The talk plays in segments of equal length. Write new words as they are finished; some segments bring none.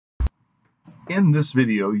In this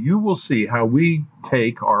video, you will see how we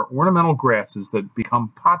take our ornamental grasses that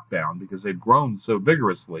become pot-bound because they've grown so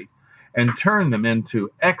vigorously and turn them into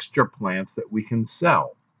extra plants that we can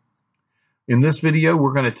sell. In this video,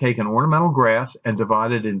 we're going to take an ornamental grass and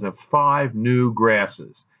divide it into 5 new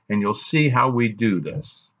grasses, and you'll see how we do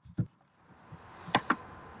this.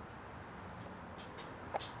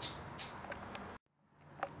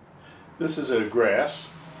 This is a grass,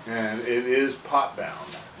 and it is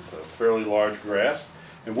pot-bound. It's a fairly large grass,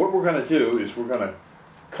 and what we're going to do is we're going to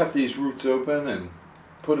cut these roots open and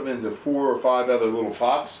put them into 4 or 5 other little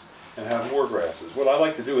pots and have more grasses. What I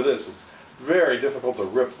like to do with this is very difficult to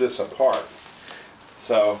rip this apart,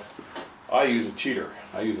 so I use a cheater.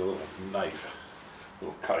 I use a little knife, a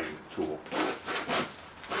little cutting tool.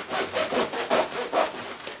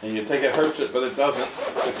 And you think it hurts it, but it doesn't.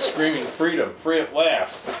 It's screaming freedom, free at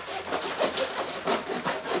last.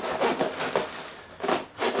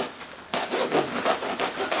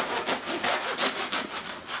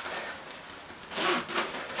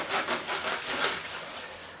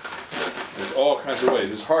 There's all kinds of ways.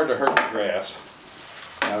 It's hard to hurt the grass.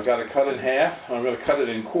 Now I've got to cut it in half. I'm going to cut it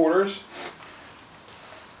in quarters.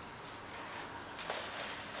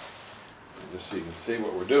 And just so you can see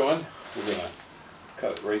what we're doing, we're going to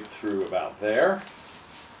cut it right through about there.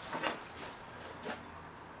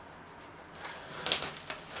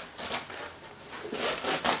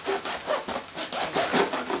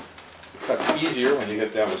 Cut easier when you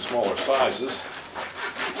get down to smaller sizes.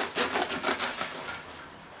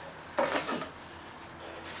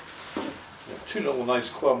 Two little nice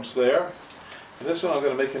clumps there, and this one I'm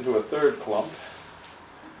going to make into a 3rd clump.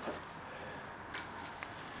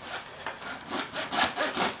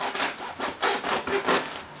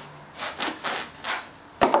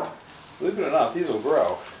 Believe it or not, these will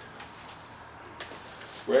grow.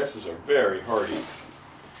 Grasses are very hardy.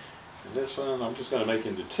 And this one I'm just going to make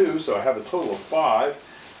into 2, so I have a total of 5.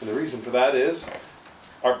 And the reason for that is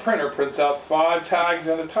our printer prints out 5 tags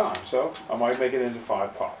at a time, so I might make it into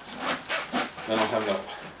 5 pots. Then I'll have enough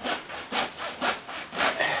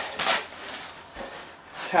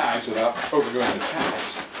tags without overdoing the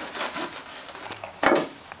tags.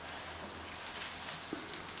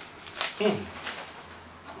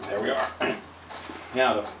 There we are.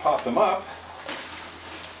 Now to pot them up,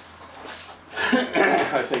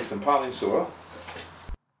 I take some potting soil.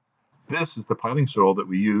 This is the potting soil that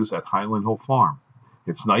we use at Highland Hill Farm.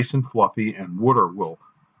 It's nice and fluffy, and water will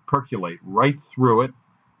percolate right through it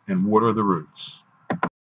and water the roots. You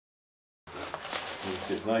can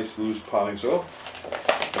see it's nice loose potting soil.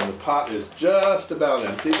 And the pot is just about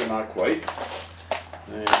empty, but not quite.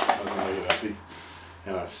 And I'm going to make it empty.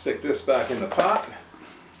 And I stick this back in the pot.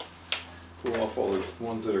 Pull off all the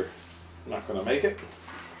ones that are not going to make it.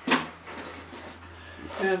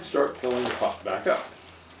 And start filling the pot back up.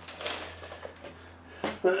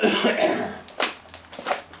 I'll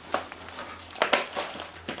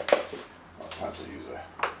have to use a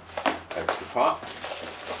extra pot.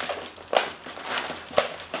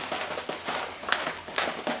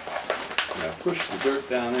 Now push the dirt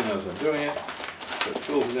down in as I'm doing it, so it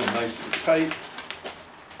fills it in nice and tight.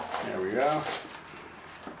 There we go.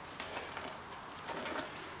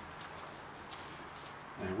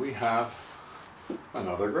 And we have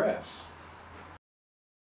another grass.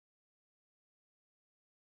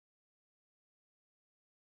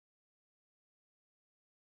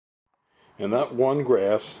 And that one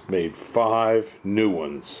grass made 5 new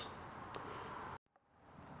ones.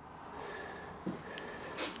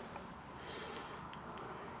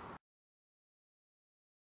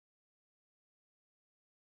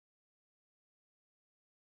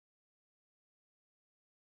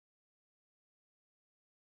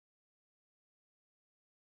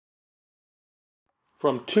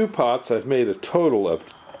 From 2 pots, I've made a total of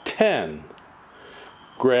 10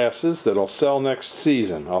 grasses that I'll sell next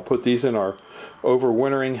season. I'll put these in our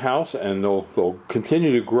overwintering house, and they'll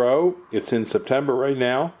continue to grow. It's in September right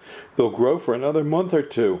now. They'll grow for another month or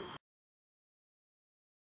 2.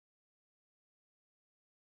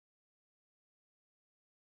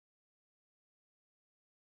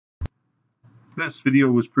 This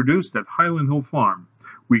video was produced at Highland Hill Farm.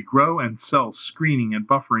 We grow and sell screening and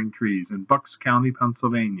buffering trees in Bucks County,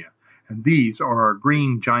 Pennsylvania, and these are our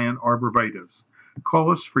green giant arborvitaes.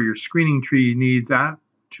 Call us for your screening tree needs at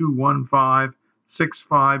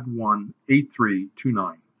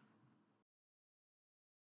 215-651-8329.